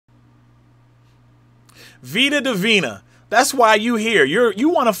Vida Divina. That's why you here. You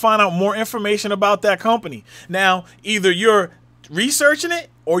want to find out more information about that company. Now, either you're researching it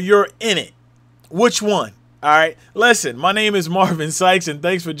or you're in it. Which one? All right. Listen, my name is Marvin Sykes, and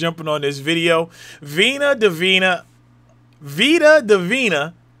thanks for jumping on this video. Vida Divina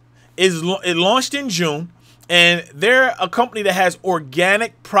it launched in June, and they're a company that has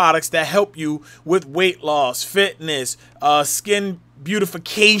organic products that help you with weight loss, fitness, skin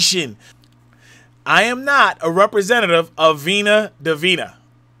beautification. I am not a representative of Vida Divina.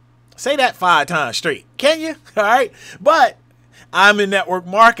 Say that 5 times straight, can you? All right. But I'm in network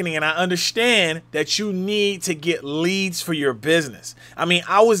marketing, and I understand that you need to get leads for your business. I mean,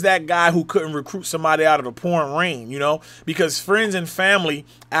 I was that guy who couldn't recruit somebody out of the pouring rain, because friends and family,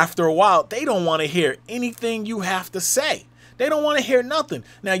 after a while, they don't want to hear anything you have to say. They don't want to hear nothing.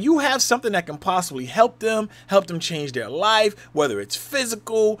 Now, you have something that can possibly help them change their life, whether it's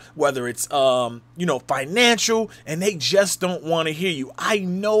physical, whether it's, financial, and they just don't want to hear you. I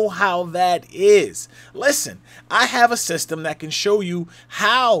know how that is. Listen, I have a system that can show you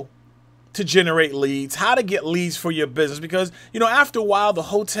how to generate leads, how to get leads for your business, because, after a while, the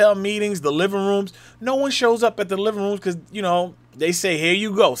hotel meetings, the living rooms, no one shows up at the living rooms because, they say, here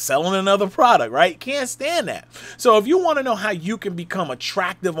you go, selling another product, right? Can't stand that. So if you want to know how you can become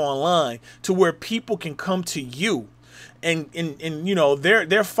attractive online to where people can come to you and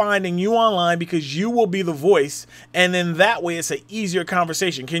they're finding you online because you will be the voice, and then that way it's an easier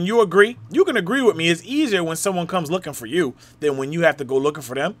conversation. Can you agree? You can agree with me. It's easier when someone comes looking for you than when you have to go looking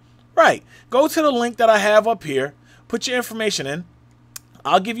for them. Right. Go to the link that I have up here, put your information in.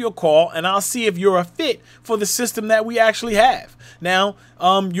 I'll give you a call, and I'll see if you're a fit for the system that we actually have. Now,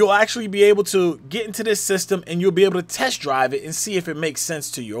 you'll actually be able to get into this system, and you'll be able to test drive it and see if it makes sense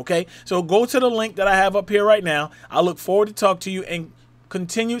to you, okay? So go to the link that I have up here right now. I look forward to talk to you, and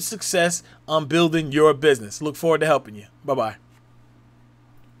continued success on building your business. Look forward to helping you. Bye-bye.